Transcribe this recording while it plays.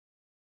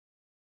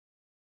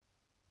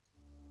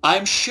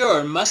I'm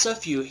sure most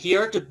of you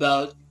heard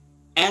about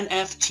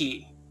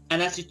NFT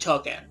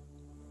token,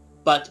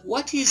 but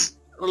what is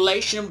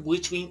relation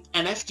between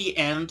NFT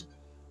and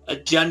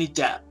Johnny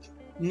Depp?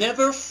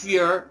 Never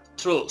fear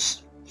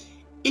truth.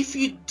 If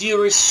you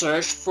do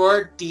research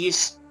for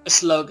this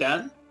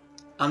slogan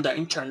on the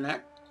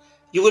internet,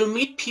 you will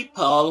meet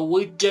people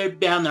with their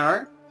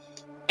banner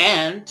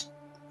and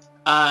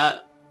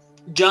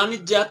Johnny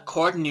Depp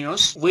court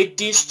news with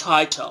this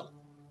title,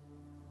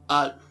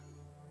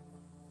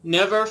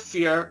 Never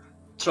Fear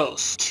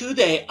Truth.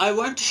 Today I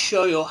want to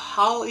show you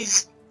how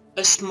is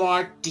a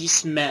smart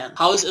this man,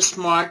 how is a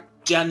smart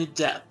Johnny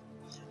Depp.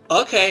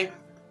 Okay,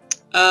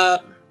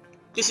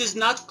 this is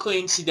not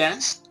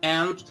coincidence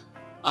and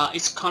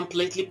it's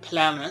completely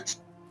planned.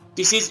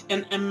 This is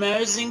an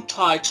amazing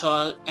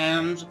title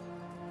and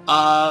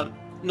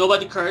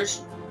nobody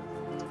cares.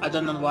 I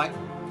don't know why.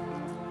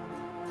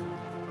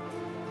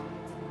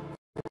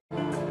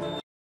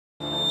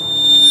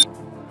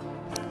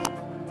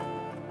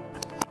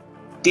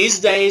 These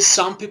days,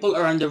 some people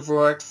around the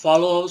world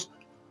follow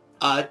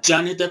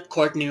Johnny Depp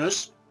court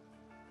news.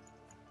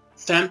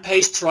 Fan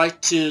page try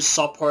to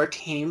support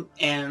him,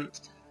 and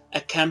a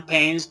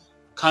campaign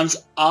comes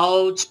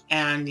out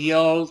and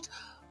yelled,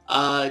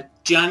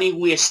 "Johnny,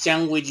 we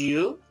stand with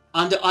you."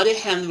 On the other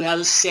hand, we have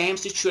the same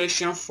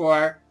situation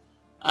for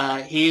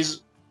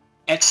his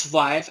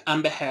ex-wife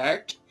Amber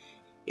Heard.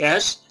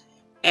 Yes,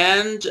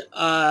 and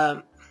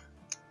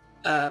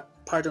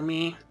pardon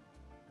me.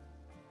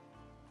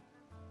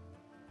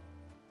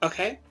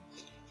 Okay.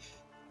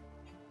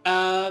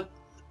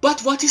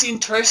 But what is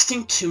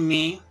interesting to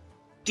me,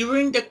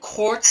 during the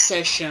court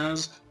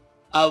sessions,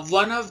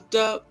 one of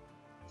the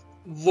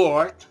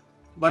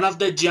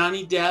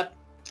Johnny Depp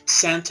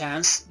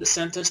sentence, the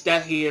sentence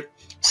that he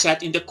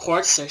said in the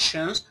court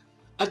sessions,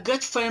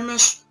 got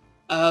famous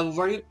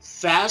very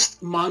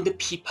fast among the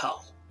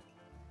people.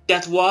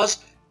 That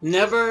was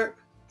never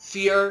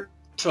fear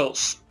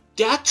truth.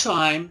 That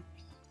time,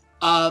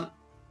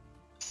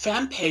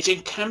 fan page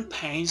and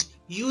campaigns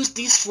use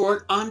this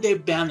word on their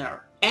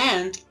banner,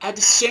 and at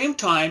the same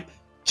time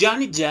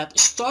Johnny Depp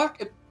start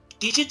a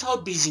digital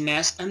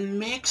business and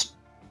makes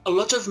a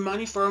lot of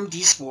money from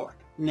this word,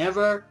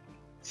 never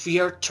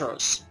fear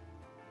truth.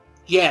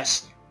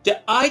 Yes,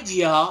 the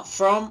idea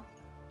from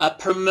a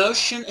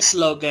promotion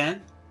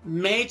slogan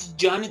made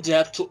Johnny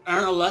Depp to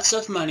earn a lot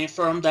of money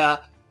from the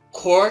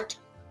court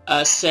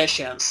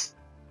sessions.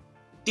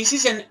 This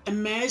is an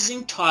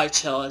amazing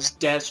title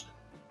that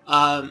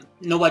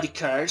nobody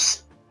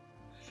cares.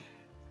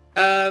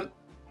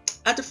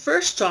 At the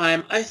first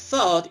time I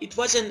thought it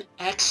was an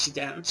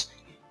accident,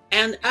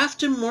 and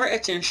after more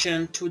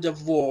attention to the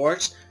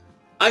words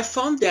I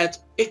found that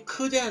it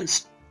could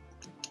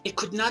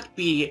not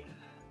be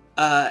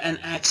an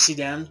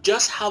accident.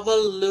 Just have a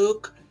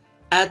look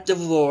at the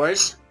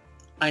words.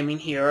 I mean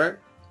here,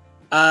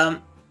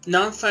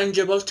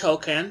 non-fungible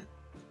token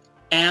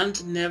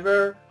and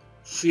never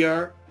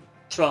fear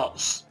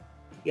trolls.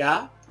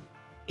 Yeah,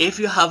 if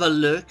you have a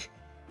look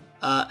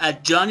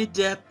at Johnny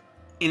Depp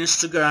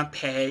Instagram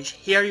page,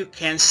 here you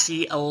can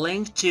see a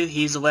link to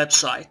his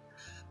website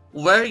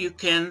where you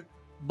can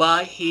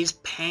buy his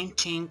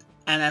painting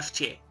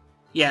NFT.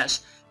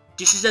 Yes,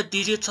 this is a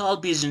digital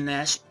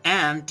business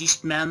and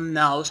this man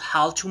knows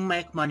how to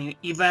make money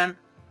even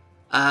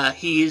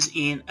he is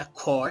in a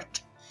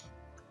court.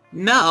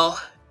 Now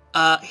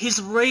his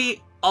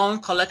very own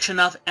collection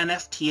of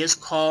NFTs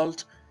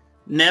called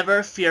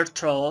Never Fear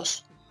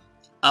Trolls,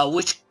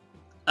 which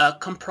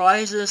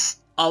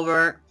comprises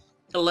over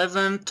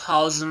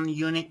 11,000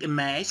 unique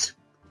images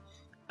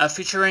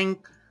featuring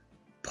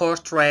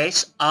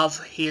portraits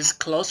of his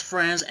close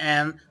friends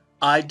and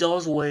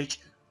idols, which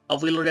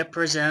will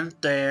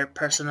represent their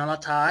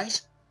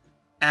personalities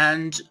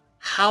and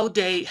how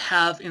they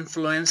have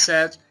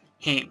influenced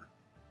him.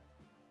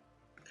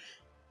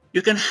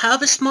 You can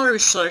have a small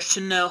research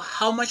to know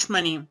how much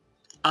money,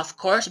 of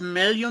course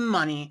million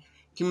money,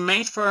 he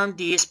made from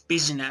this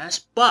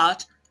business.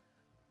 But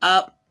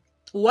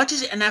what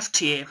is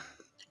NFT?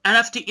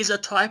 NFT is a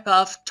type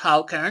of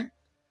token,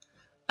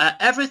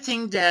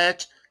 everything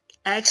that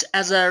acts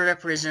as a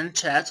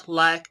representative,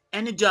 like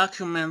any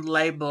document,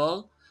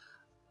 label,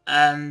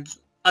 and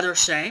other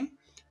same,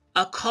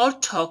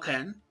 called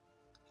token.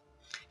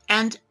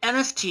 And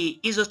NFT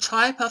is a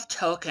type of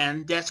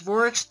token that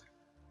works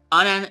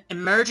on an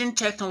emerging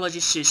technology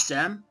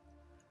system,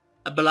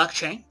 a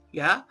blockchain,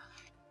 yeah,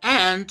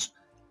 and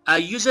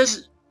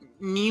uses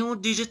new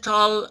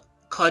digital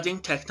coding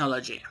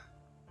technology.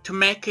 To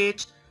make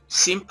it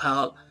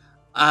simple,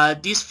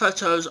 these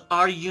photos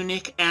are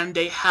unique and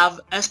they have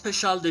a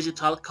special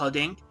digital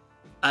coding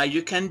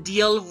you can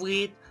deal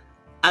with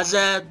as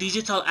a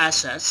digital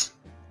assets.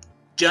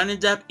 Johnny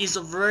Depp is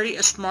a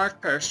very smart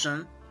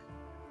person,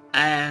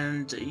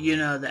 and you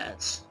know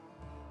that.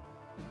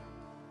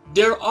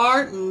 There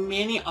are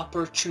many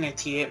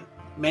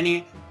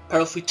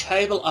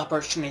profitable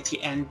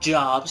opportunity and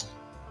jobs,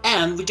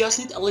 and we just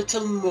need a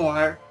little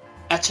more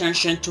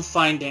attention to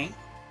finding.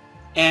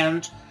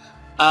 And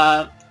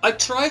I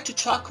try to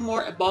talk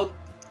more about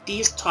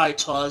these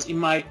titles in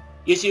my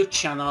YouTube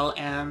channel,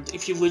 and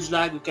if you would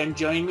like, you can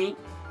join me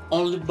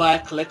only by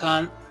click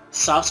on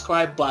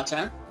subscribe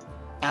button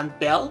and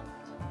bell.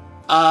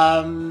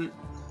 And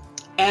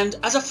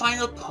as a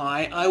final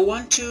point, I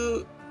want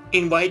to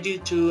invite you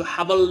to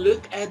have a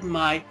look at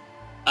my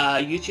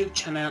YouTube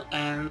channel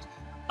and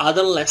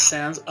other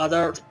lessons,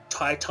 other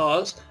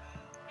titles.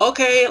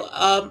 Okay,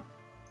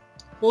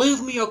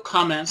 leave me your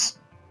comments.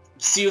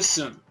 See you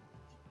soon.